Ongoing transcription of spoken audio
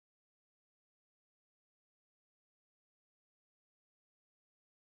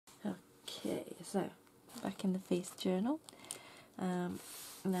Okay, so back in the face journal. Now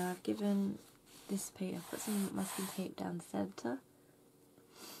I've given this page, I've put some masking tape down the centre.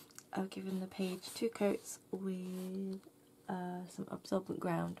 I've given the page 2 coats with some absorbent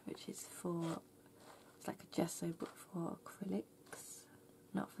ground, which is for, it's like a gesso book for acrylics,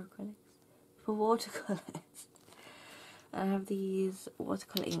 not for acrylics, for watercolours. I have these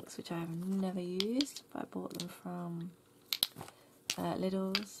watercolour inks which I've never used, but I bought them from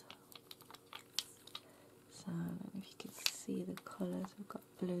Lidl's. So I don't know if you can see the colours. We've got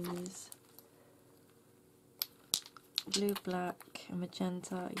blues, blue, black,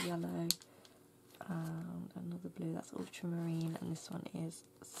 magenta, yellow, and another blue, that's ultramarine, and this one is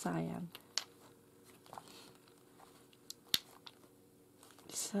cyan.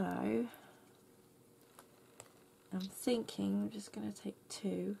 So I'm thinking I'm just going to take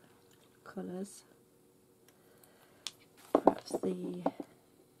 2 colours, perhaps the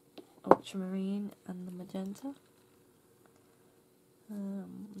ultramarine and the magenta.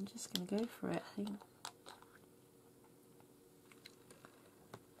 I'm just going to go for it, I think.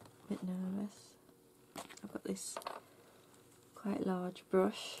 A bit nervous. I've got this quite large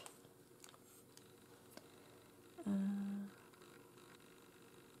brush. I'll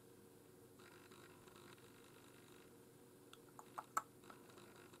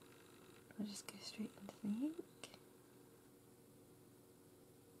just go straight into the ink.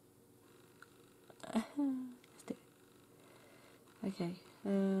 Let's do it. Okay.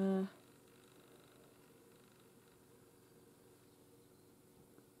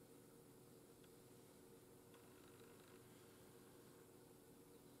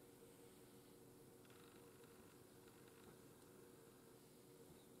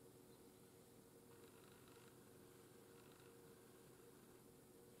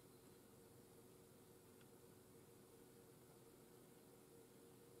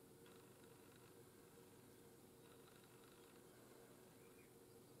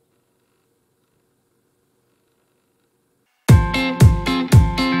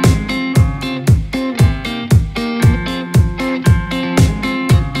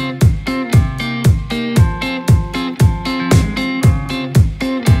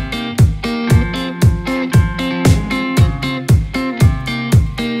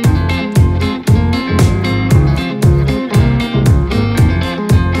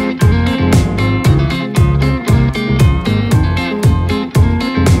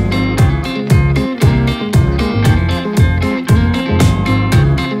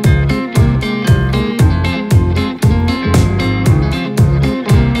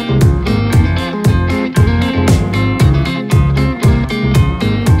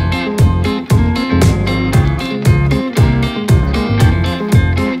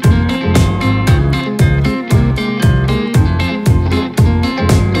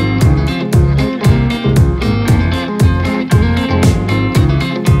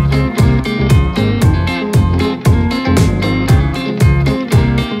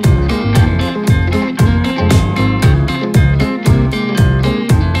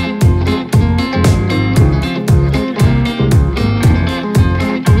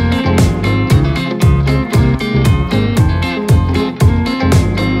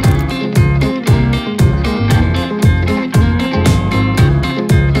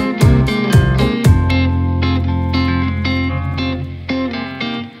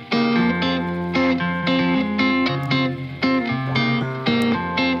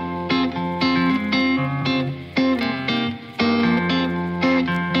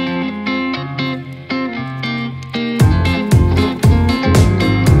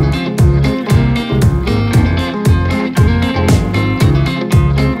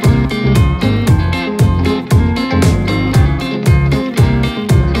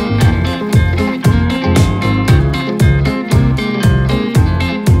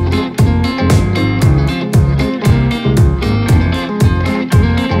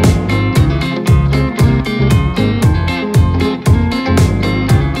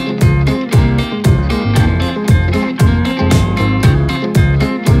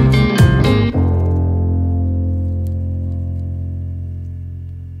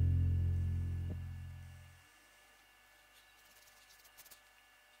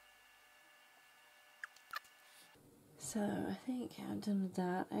 So I think I'm done with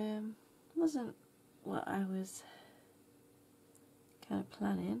that. Wasn't what I was kind of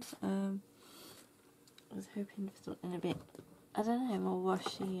planning. I was hoping for something a bit, I don't know, more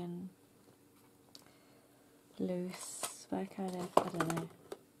washy and loose, but I don't know.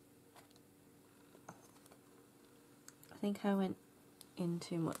 I think I went in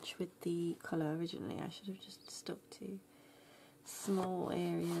too much with the colour originally. I should have just stuck to small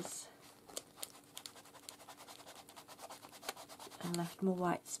areas. and left more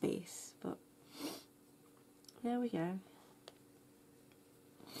white space, but there we go.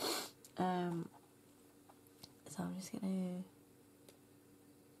 So I'm just going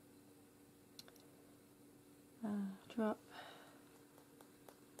to drop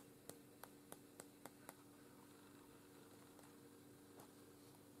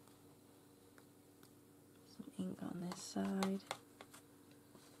some ink on this side.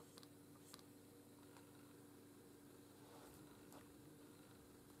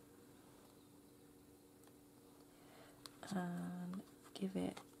 And give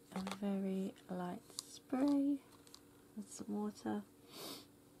it a very light spray with some water.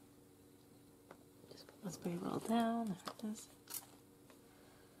 Just put my spray bottle down, there it is.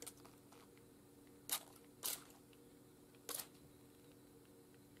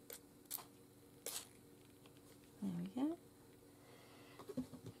 There we go.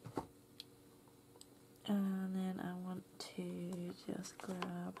 And then I want to just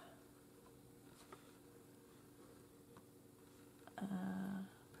grab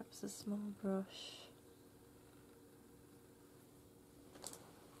perhaps a small brush.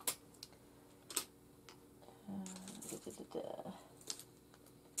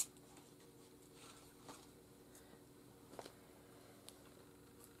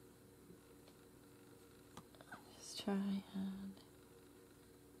 Just try and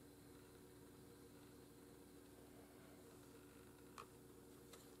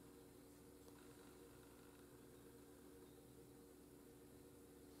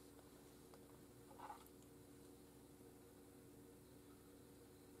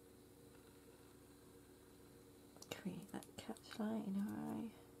create that catch light in her eye.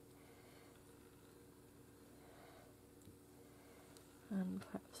 And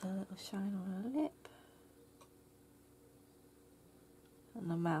perhaps a little shine on her lip. And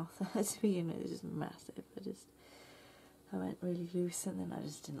the mouth, to begin with, is just massive. I went really loose and then I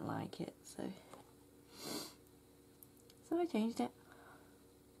just didn't like it, so I changed it.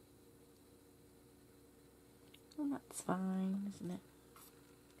 And that's fine, isn't it?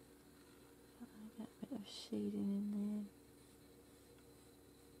 I get a bit of shading in there.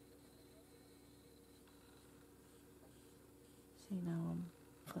 See, now I'm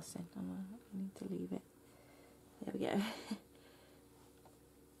fussing. I need to leave it. There we go.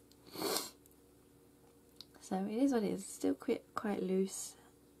 So it is what it is. Still quite loose.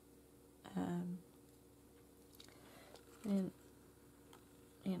 And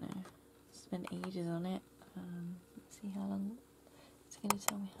you know, spent ages on it. Let's see how long. It's going to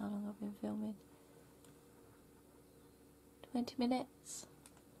tell me how long I've been filming. 20 minutes.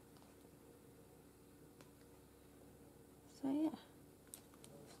 So yeah,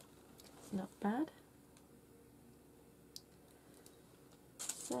 it's not bad.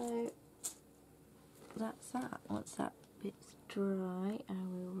 So that's that. Once that bit's dry, I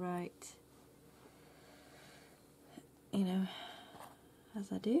will write, you know,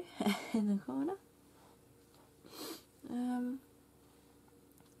 as I do in the corner.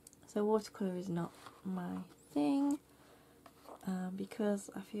 So watercolour is not my thing, because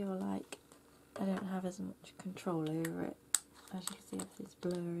I feel like I don't have as much control over it. As you can see, it's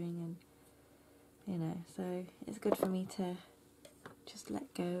blurring, and you know, so it's good for me to just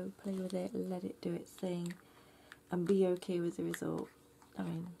let go, play with it, let it do its thing, and be okay with the result. I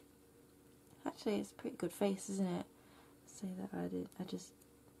mean, actually, it's a pretty good face, isn't it? Say that I just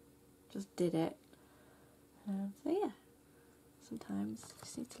did it. So yeah, sometimes you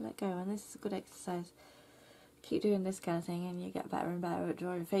just need to let go, and this is a good exercise. Keep doing this kind of thing, and you get better and better at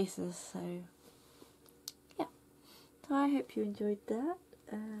drawing faces. So yeah, so I hope you enjoyed that.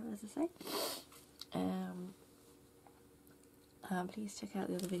 As I say, please check out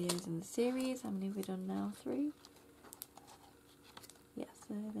the other videos in the series. How many have we done now? 3. Yes,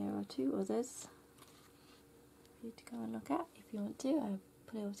 so there are 2 others for you to go and look at if you want to. I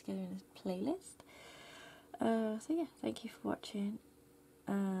put it all together in a playlist. So yeah, thank you for watching,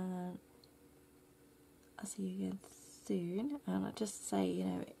 and I'll see you again soon. And I'll just say, you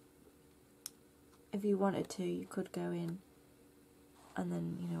know, if you wanted to, you could go in and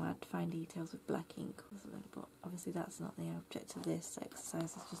then, you know, add fine details with black ink or something, but obviously that's not the object of this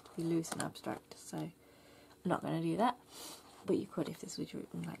exercise. It's just to be loose and abstract, so I'm not going to do that, but you could if this was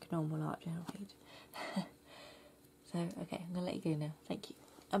written like a normal art journal page. So okay, I'm going to let you go now. Thank you,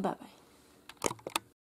 and bye bye.